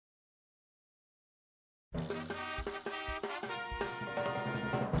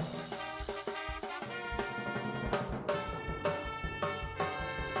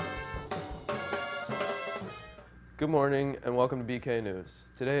Good morning and welcome to BK News.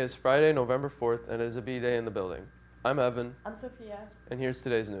 Today is Friday, November 4th, and it is a B-Day in the building. I'm Evan. I'm Sophia. And here's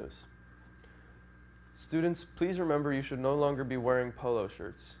today's news. Students, please remember you should no longer be wearing polo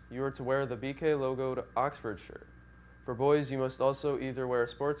shirts. You are to wear the BK logoed Oxford shirt. For boys, you must also either wear a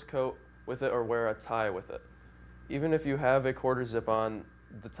sports coat with it or wear a tie with it. Even if you have a quarter zip on,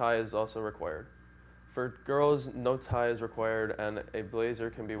 the tie is also required. For girls, no tie is required and a blazer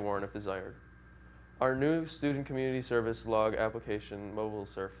can be worn if desired. Our new Student Community Service log application,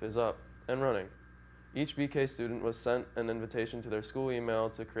 MobileSurf, is up and running. Each BK student was sent an invitation to their school email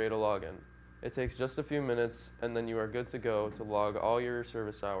to create a login. It takes just a few minutes and then you are good to go to log all your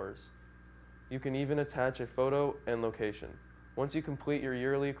service hours. You can even attach a photo and location. Once you complete your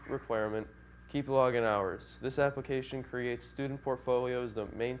yearly requirement, keep logging hours. This application creates student portfolios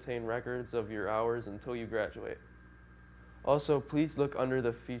that maintain records of your hours until you graduate. Also, please look under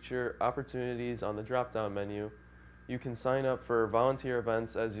the feature opportunities on the drop-down menu. You can sign up for volunteer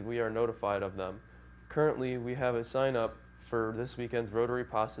events as we are notified of them. Currently, we have a sign up for this weekend's Rotary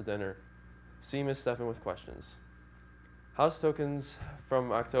Pasta Dinner. See Ms. Steffen with questions. House tokens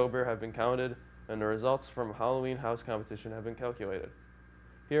from October have been counted and the results from Halloween house competition have been calculated.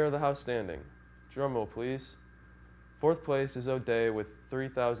 Here are the house standing. Drum roll, please. Fourth place is O'Day with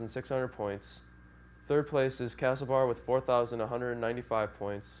 3,600 points. Third place is Castlebar with 4,195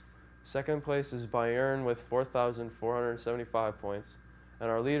 points. Second place is Bayern with 4,475 points. And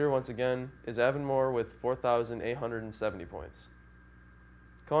our leader, once again, is Avonmore with 4,870 points.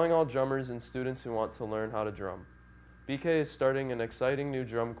 Calling all drummers and students who want to learn how to drum. BK is starting an exciting new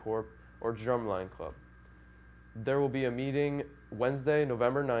drum corps or drumline club. There will be a meeting Wednesday,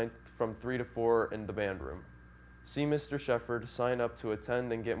 November 9th from 3 to 4 in the band room. See Mr. Shefford, sign up to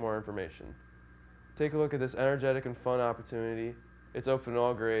attend and get more information. Take a look at this energetic and fun opportunity. It's open to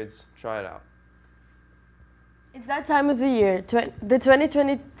all grades. Try it out. It's that time of the year. The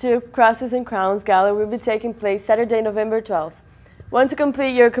 2022 Crosses and Crowns Gala will be taking place Saturday, November 12th. Want to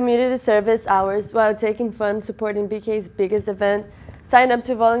complete your community service hours while taking fun supporting BK's biggest event? Sign up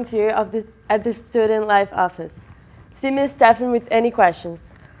to volunteer at the Student Life office. See Ms. Steffen with any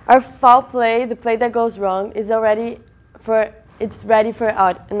questions. Our fall play, The Play That Goes Wrong, is ready for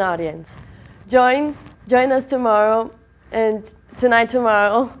an audience. Join us tomorrow at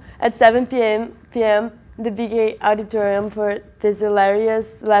 7 p.m. in the BK Auditorium for this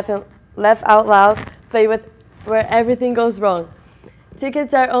hilarious Laugh Out Loud play where everything goes wrong.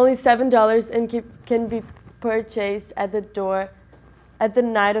 Tickets are only $7 and can be purchased at the door at the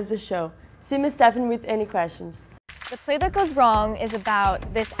night of the show. See Ms. Steffen with any questions. The Play That Goes Wrong is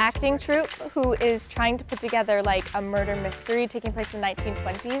about this acting troupe who is trying to put together like a murder mystery taking place in the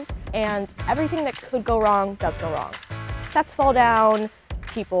 1920s. And everything that could go wrong does go wrong. Sets fall down,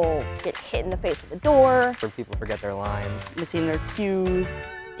 people get hit in the face with a door. People forget their lines. Missing their cues,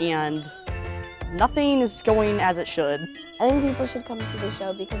 and nothing is going as it should. I think people should come see the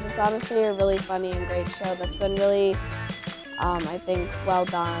show because it's honestly a really funny and great show that's been really, I think, well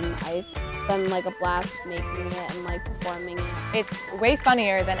done. It's been like a blast making it and like performing it. It's way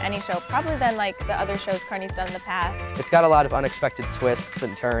funnier than any show, probably than like the other shows Carney's done in the past. It's got a lot of unexpected twists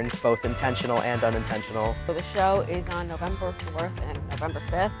and turns, both intentional and unintentional. So the show is on November 4th and November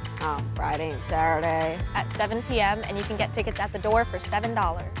 5th, Friday and Saturday. At 7 p.m. and you can get tickets at the door for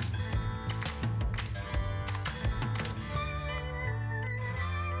 $7.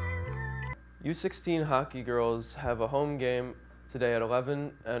 U16 hockey girls have a home game today at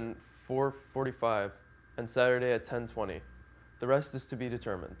 11 and 4:45 and Saturday at 10:20. The rest is to be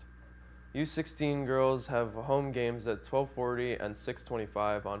determined. U16 girls have home games at 12:40 and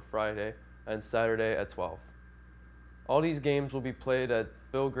 6:25 on Friday and Saturday at 12. All these games will be played at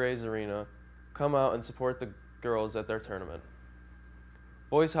Bill Gray's Arena. Come out and support the girls at their tournament.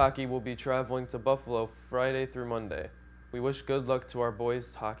 Boys hockey will be traveling to Buffalo Friday through Monday. We wish good luck to our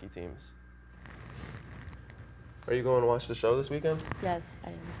boys hockey teams. Are you going to watch the show this weekend? Yes, I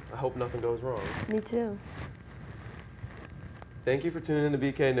am. I hope nothing goes wrong. Me too. Thank you for tuning in to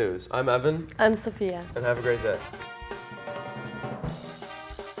BK News. I'm Evan. I'm Sophia. And have a great day.